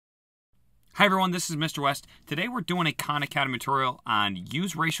Hi everyone, this is Mr. West. Today we're doing a Khan Academy tutorial on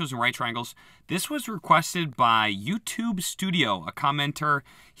use ratios and right triangles. This was requested by YouTube Studio, a commenter.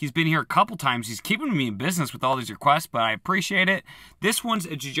 He's been here a couple times. He's keeping me in business with all these requests, but I appreciate it. This one's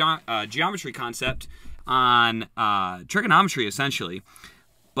a geometry concept on trigonometry, essentially.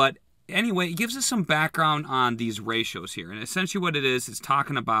 But anyway, it gives us some background on these ratios here. And essentially what it is, it's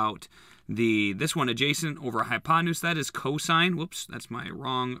talking about this one, adjacent over hypotenuse. That is cosine. Whoops, that's my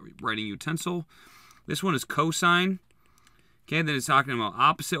wrong writing utensil. This one is cosine. Okay, then it's talking about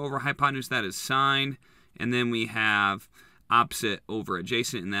opposite over hypotenuse. That is sine. And then we have opposite over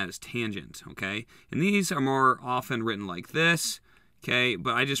adjacent, and that is tangent. Okay, and these are more often written like this. Okay,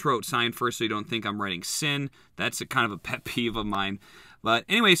 but I just wrote sine first so you don't think I'm writing sin. That's a kind of a pet peeve of mine. But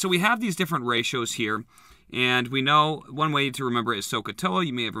anyway, so we have these different ratios here. And we know one way to remember it is Sohcahtoa.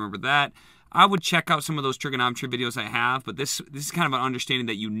 You may have remembered that. I would check out some of those trigonometry videos I have, but this is kind of an understanding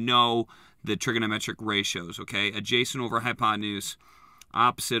that you know the trigonometric ratios, okay? Adjacent over hypotenuse,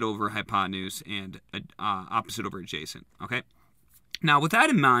 opposite over hypotenuse, and opposite over adjacent, okay? Now, with that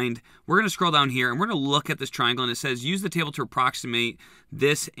in mind, we're going to scroll down here, and we're going to look at this triangle, and it says, use the table to approximate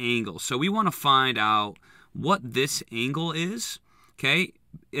this angle. So we want to find out what this angle is, okay?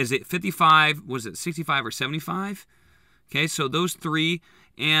 Is it 55, was it 65 or 75? Okay, so those three,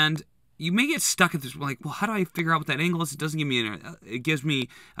 and you may get stuck at this, like, well, how do I figure out what that angle is? It doesn't give me, it gives me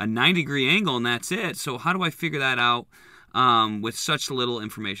a 90-degree angle, and that's it. So how do I figure that out with such little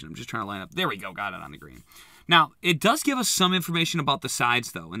information? I'm just trying to line up. There we go, got it on the green. Now, it does give us some information about the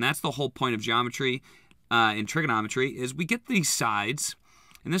sides, though, and that's the whole point of geometry in trigonometry, is we get these sides,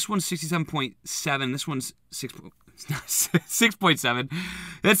 and this one's 67.7, this one's 6.7.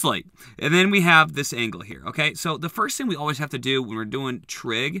 It's late. And then we have this angle here, okay? So the first thing we always have to do when we're doing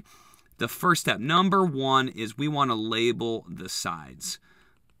trig, the first step, number one, is we want to label the sides.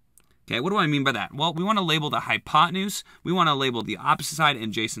 Okay, what do I mean by that? Well, we want to label the hypotenuse, we want to label the opposite side and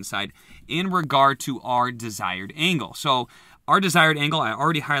adjacent side in regard to our desired angle. So our desired angle, I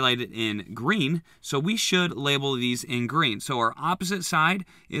already highlighted in green, so we should label these in green. So our opposite side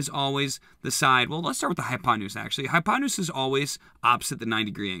is always the side, well, let's start with the hypotenuse, actually. Hypotenuse is always opposite the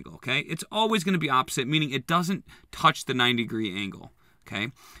 90-degree angle, okay? It's always going to be opposite, meaning it doesn't touch the 90-degree angle,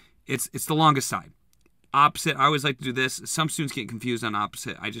 okay? It's the longest side. Opposite, I always like to do this. Some students get confused on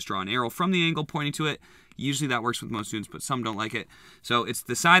opposite. I just draw an arrow from the angle pointing to it. Usually that works with most students, but some don't like it. So it's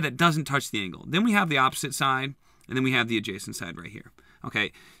the side that doesn't touch the angle. Then we have the opposite side, and then we have the adjacent side right here.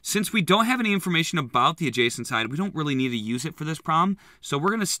 Okay, since we don't have any information about the adjacent side, we don't really need to use it for this problem. So we're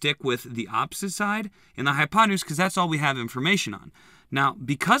going to stick with the opposite side and the hypotenuse because that's all we have information on. Now,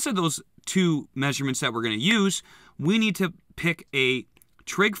 because of those two measurements that we're going to use, we need to pick a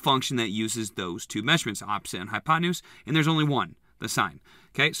trig function that uses those two measurements, opposite and hypotenuse, and there's only one, the sine.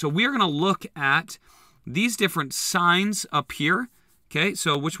 Okay, so we're going to look at these different sines up here. Okay,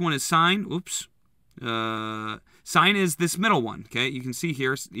 so which one is sine? Oops. Sine is this middle one, okay? You can see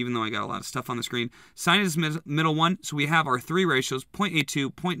here, even though I got a lot of stuff on the screen, sine is middle one, so we have our three ratios,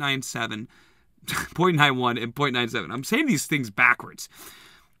 0.82, 0.97, 0.91, and 0.97. I'm saying these things backwards.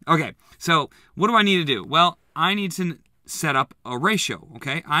 Okay, so what do I need to do? Well, I need to set up a ratio,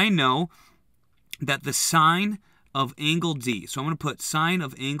 okay? I know that the sine of angle D, so I'm going to put sine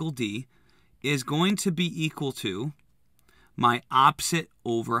of angle D is going to be equal to my opposite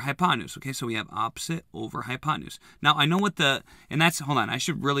over hypotenuse. Okay, so we have opposite over hypotenuse. Now, I know what and that's, hold on, I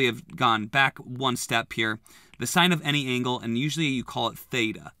should really have gone back one step here. The sine of any angle, and usually you call it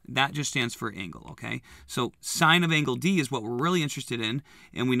theta. That just stands for angle, okay? So sine of angle D is what we're really interested in,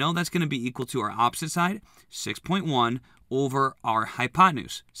 and we know that's going to be equal to our opposite side, 6.1, over our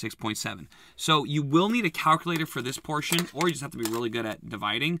hypotenuse, 6.7. So you will need a calculator for this portion, or you just have to be really good at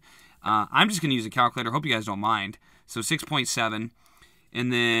dividing. I'm just going to use a calculator. Hope you guys don't mind. So 6.7,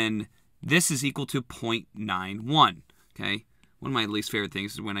 and then this is equal to 0.91, okay? One of my least favorite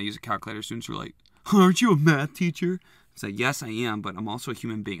things is when I use a calculator, students are like, aren't you a math teacher? It's like, yes, I am, but I'm also a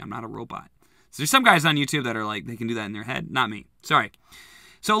human being. I'm not a robot. So there's some guys on YouTube that are like, they can do that in their head. Not me. Sorry.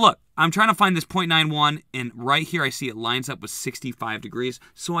 So look, I'm trying to find this 0.91, and right here I see it lines up with 65 degrees.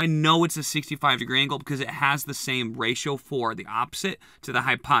 So I know it's a 65-degree angle because it has the same ratio for the opposite to the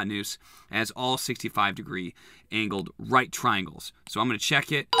hypotenuse as all 65-degree angled right triangles. So I'm going to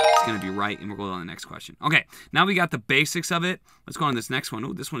check it. It's going to be right, and we'll go on to the next question. Okay, now we got the basics of it. Let's go on to this next one.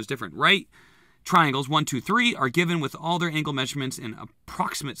 Oh, this one is different. Right triangles, 1, 2, 3, are given with all their angle measurements and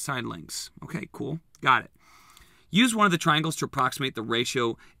approximate side lengths. Okay, cool. Got it. Use one of the triangles to approximate the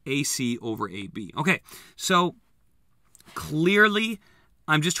ratio AC over AB. Okay, so clearly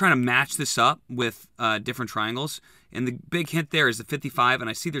I'm just trying to match this up with different triangles. And the big hint there is the 55, and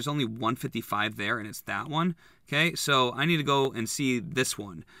I see there's only one 55 there, and it's that one. Okay, so I need to go and see this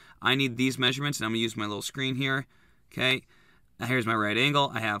one. I need these measurements, and I'm going to use my little screen here. Okay, now here's my right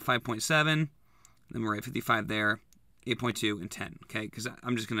angle. I have 5.7, then my right 55 there, 8.2, and 10. Okay, because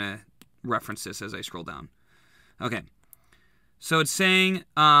I'm just going to reference this as I scroll down. Okay, so it's saying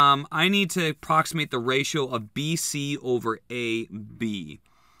I need to approximate the ratio of BC over AB.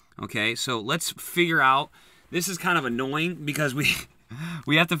 Okay, so let's figure out. This is kind of annoying because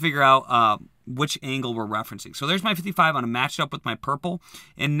we have to figure out which angle we're referencing. So there's my 55. I'm going to match it up with my purple.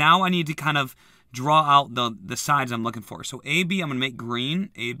 And now I need to kind of draw out the sides I'm looking for. So AB, I'm going to make green.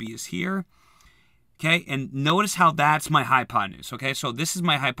 AB is here. Okay, and notice how that's my hypotenuse. Okay, so this is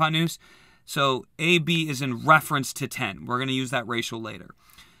my hypotenuse. So AB is in reference to 10. We're going to use that ratio later.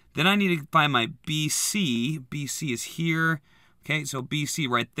 Then I need to find my BC. BC is here. Okay, so BC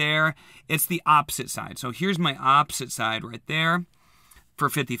right there. It's the opposite side. So here's my opposite side right there for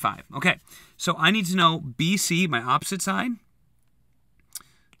 55. Okay, so I need to know BC, my opposite side.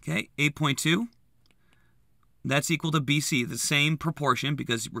 Okay, 8.2. That's equal to BC, the same proportion,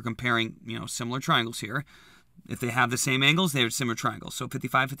 because we're comparing, similar triangles here. If they have the same angles, they have similar triangles. So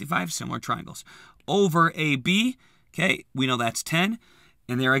 55, 55, similar triangles. Over AB, okay, we know that's 10.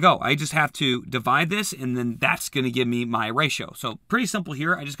 And there I go. I just have to divide this, and then that's going to give me my ratio. So pretty simple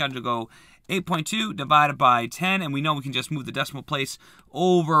here. I just got to go 8.2 divided by 10, and we know we can just move the decimal place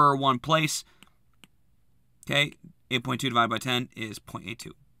over one place. Okay, 8.2 divided by 10 is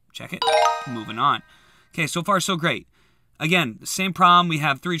 0.82. Check it. Moving on. Okay, so far so great. Again, same problem. We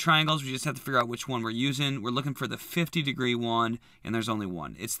have three triangles. We just have to figure out which one we're using. We're looking for the 50-degree one, and there's only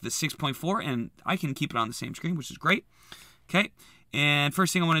one. It's the 6.4, and I can keep it on the same screen, which is great. Okay. And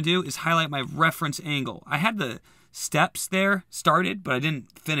first thing I want to do is highlight my reference angle. I had the steps there started, but I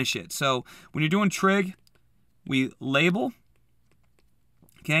didn't finish it. So when you're doing trig, we label,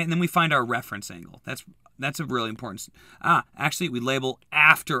 okay, and then we find our reference angle. That's a really important. Actually, we label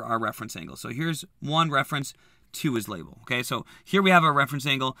after our reference angle. So here's one reference, two is label. Okay, so here we have our reference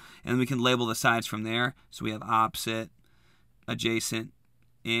angle, and we can label the sides from there. So we have opposite, adjacent,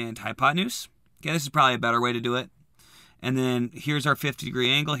 and hypotenuse. Okay, this is probably a better way to do it. And then here's our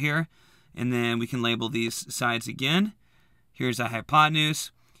 50-degree angle here. And then we can label these sides again. Here's our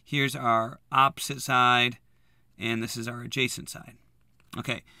hypotenuse. Here's our opposite side. And this is our adjacent side.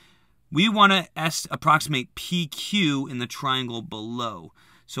 Okay. We want to approximate PQ in the triangle below.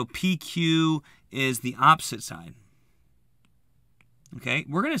 So PQ is the opposite side. Okay.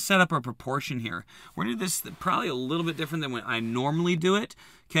 We're going to set up our proportion here. We're going to do this probably a little bit different than when I normally do it.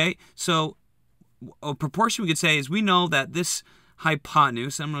 Okay. So a proportion we could say is we know that this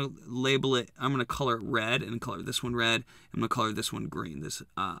hypotenuse, I'm going to label it, I'm going to color it red and color this one red. I'm going to color this one green, this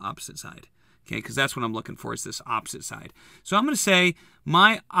opposite side. Okay, because that's what I'm looking for is this opposite side. So I'm going to say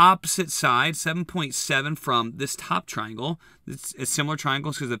my opposite side, 7.7 from this top triangle. It's similar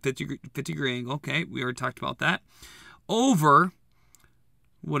triangles because of the 50-degree angle. Okay, we already talked about that. Over,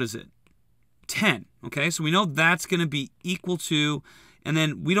 what is it? 10. Okay, so we know that's going to be equal to, and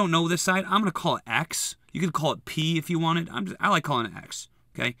then we don't know this side. I'm going to call it X. You could call it P if you wanted. I like calling it X.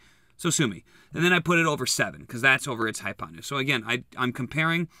 Okay, so sue me. And then I put it over 7 because that's over its hypotenuse. So again, I'm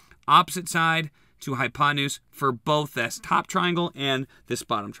comparing opposite side to hypotenuse for both this top triangle and this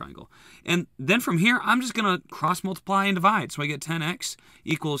bottom triangle. And then from here, I'm just going to cross multiply and divide. So I get 10x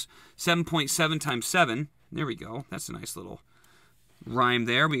equals 7.7 times 7. There we go. That's a nice little rhyme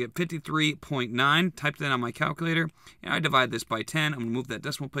there. We get 53.9. Typed that on my calculator. And I divide this by 10. I'm going to move that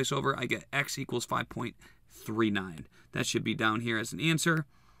decimal place over. I get x equals 5.39. That should be down here as an answer.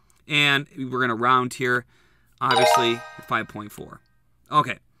 And we're going to round here, obviously, 5.4.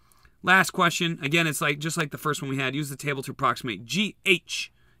 Okay. Last question. Again, it's like just like the first one we had. Use the table to approximate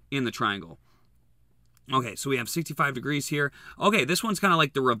GH in the triangle. Okay, so we have 65 degrees here. Okay, this one's kind of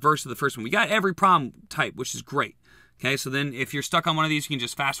like the reverse of the first one. We got every problem type, which is great. Okay, so then if you're stuck on one of these, you can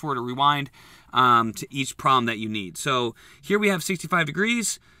just fast forward or rewind to each problem that you need. So here we have 65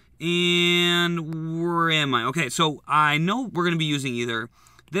 degrees, and where am I? Okay, so I know we're going to be using either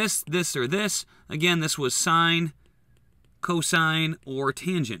this, this, or this. Again, this was sine, cosine, or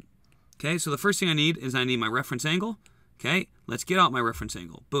tangent. Okay, so the first thing I need is I need my reference angle. Okay, let's get out my reference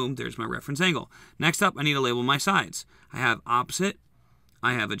angle. Boom, there's my reference angle. Next up, I need to label my sides. I have opposite,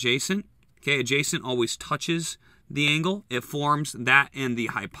 I have adjacent. Okay, adjacent always touches the angle. It forms that and the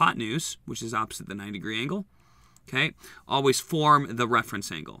hypotenuse, which is opposite the 90-degree angle. Okay, always form the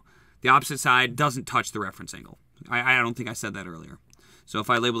reference angle. The opposite side doesn't touch the reference angle. I don't think I said that earlier. So if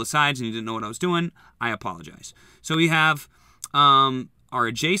I label the sides and you didn't know what I was doing, I apologize. So we have our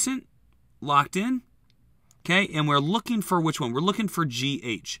adjacent locked in, okay? And we're looking for which one? We're looking for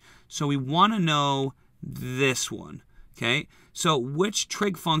GH. So we want to know this one, okay? So which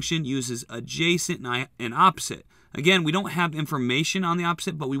trig function uses adjacent and opposite? Again, we don't have information on the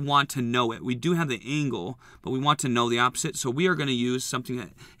opposite, but we want to know it. We do have the angle, but we want to know the opposite. So we are going to use something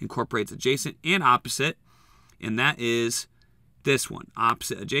that incorporates adjacent and opposite, and that is this one,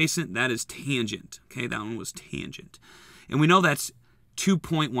 opposite adjacent. That is tangent, okay? That one was tangent. And we know that's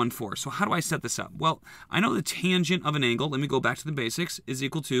 2.14. So how do I set this up? Well, I know the tangent of an angle, let me go back to the basics, is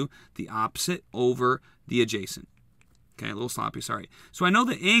equal to the opposite over the adjacent. Okay, a little sloppy, sorry. So I know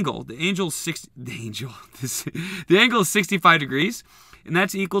the angle is 65 degrees, and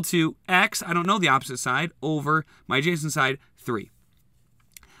that's equal to x, I don't know the opposite side, over my adjacent side, 3.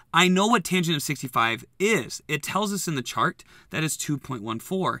 I know what tangent of 65 is. It tells us in the chart that it's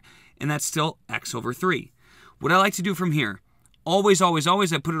 2.14, and that's still x over 3. What I like to do from here, always, always,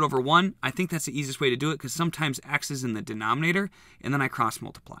 always, I put it over 1. I think that's the easiest way to do it because sometimes x is in the denominator, and then I cross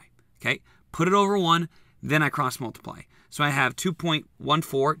multiply. Okay, put it over 1, then I cross multiply. So I have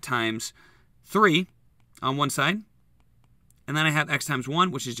 2.14 times 3 on one side, and then I have x times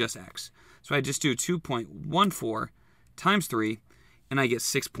 1, which is just x. So I just do 2.14 times 3, and I get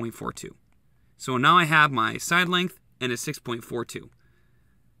 6.42. So now I have my side length, and it's 6.42.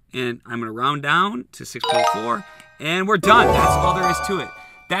 And I'm going to round down to 6.4, and we're done. That's all there is to it.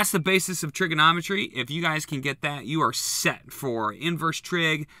 That's the basis of trigonometry. If you guys can get that, you are set for inverse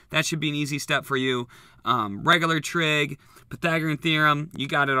trig. That should be an easy step for you. Regular trig, Pythagorean theorem, you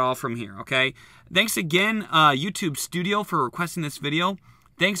got it all from here, okay? Thanks again, YouTube Studio, for requesting this video.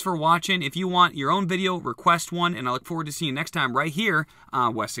 Thanks for watching. If you want your own video, request one, and I look forward to seeing you next time right here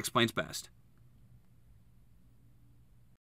on Wes Explains Best.